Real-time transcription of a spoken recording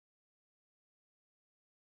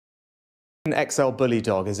An XL bully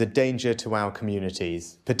dog is a danger to our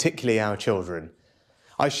communities, particularly our children.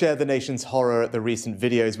 I share the nation's horror at the recent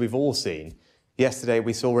videos we've all seen. Yesterday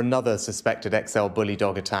we saw another suspected XL bully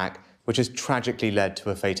dog attack, which has tragically led to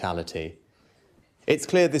a fatality. It's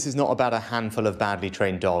clear this is not about a handful of badly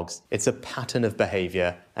trained dogs. It's a pattern of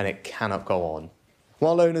behaviour, and it cannot go on.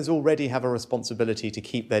 While owners already have a responsibility to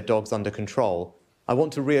keep their dogs under control, I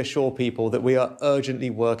want to reassure people that we are urgently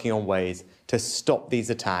working on ways to stop these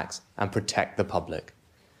attacks and protect the public.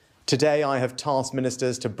 Today, I have tasked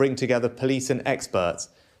ministers to bring together police and experts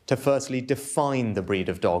to firstly define the breed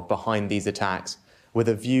of dog behind these attacks, with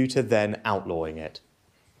a view to then outlawing it.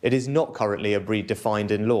 It is not currently a breed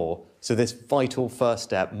defined in law, so this vital first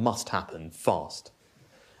step must happen fast.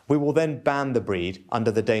 We will then ban the breed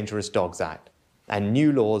under the Dangerous Dogs Act, and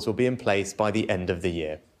new laws will be in place by the end of the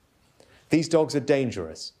year. These dogs are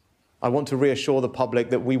dangerous. I want to reassure the public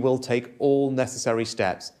that we will take all necessary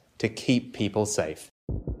steps to keep people safe.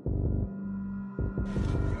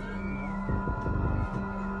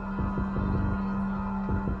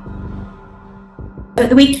 At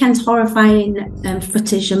the weekend, horrifying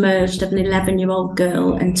footage emerged of an 11-year-old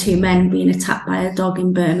girl and two men being attacked by a dog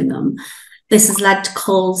in Birmingham. This has led to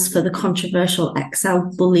calls for the controversial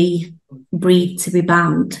XL bully breed to be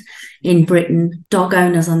banned in Britain. Dog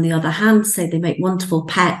owners, on the other hand, say they make wonderful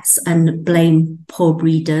pets and blame poor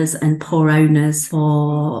breeders and poor owners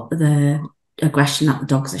for the aggression that the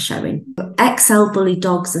dogs are showing. XL bully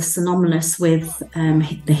dogs are synonymous with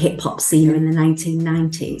the hip-hop scene in the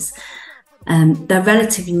 1990s. They're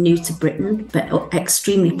relatively new to Britain, but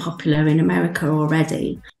extremely popular in America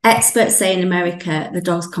already. Experts say in America, the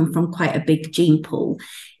dogs come from quite a big gene pool.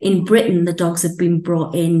 In Britain, the dogs have been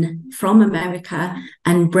brought in from America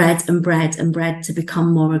and bred and bred and bred to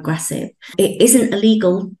become more aggressive. It isn't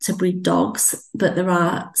illegal to breed dogs, but there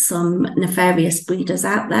are some nefarious breeders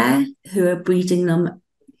out there who are breeding them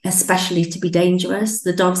especially to be dangerous.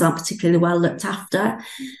 The dogs aren't particularly well looked after.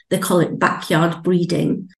 They call it backyard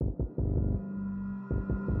breeding.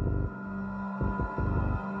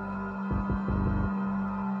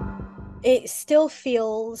 It still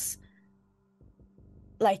feels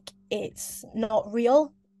like it's not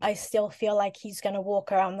real. I still feel like he's going to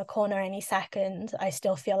walk around the corner any second. I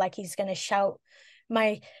still feel like he's going to shout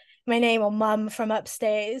my name or mum from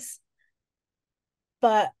upstairs.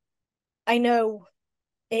 But I know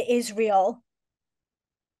it is real.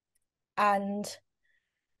 And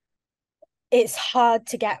it's hard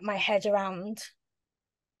to get my head around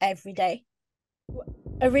every day.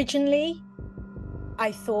 Originally,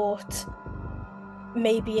 I thought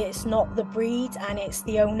maybe it's not the breed and it's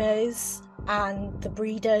the owners and the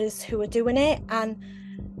breeders who are doing it. And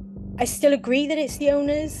I still agree that it's the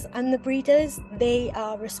owners and the breeders. They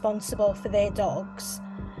are responsible for their dogs.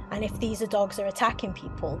 And if these dogs are attacking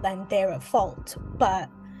people, then they're at fault. But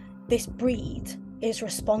this breed is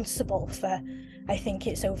responsible for, I think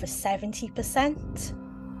it's over 70%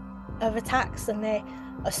 of attacks, and they're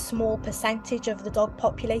a small percentage of the dog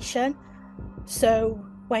population. So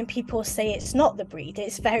when people say it's not the breed,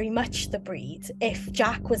 it's very much the breed. If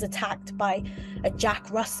Jack was attacked by a Jack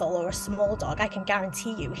Russell or a small dog, I can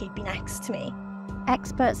guarantee you he'd be next to me.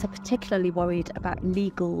 Experts are particularly worried about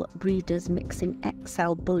legal breeders mixing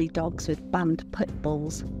XL bully dogs with banned pit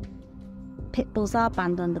bulls. Pit bulls are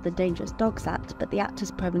banned under the Dangerous Dogs Act, but the act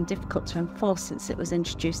has proven difficult to enforce since it was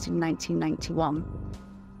introduced in 1991.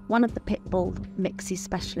 One of the pit bull mixes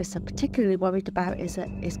specialists are particularly worried about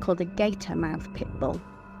is called a gator mouth pit bull,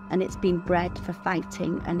 and it's been bred for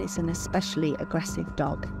fighting, and it's an especially aggressive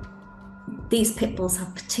dog. These pit bulls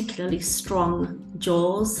have particularly strong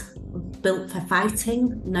jaws, built for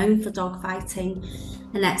fighting, known for dog fighting,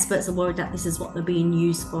 and experts are worried that this is what they're being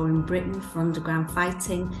used for in Britain, for underground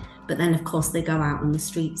fighting. But then, of course, they go out on the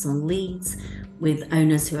streets on leads with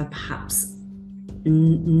owners who are perhaps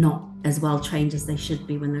not as well trained as they should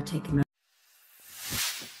be when they're taking them.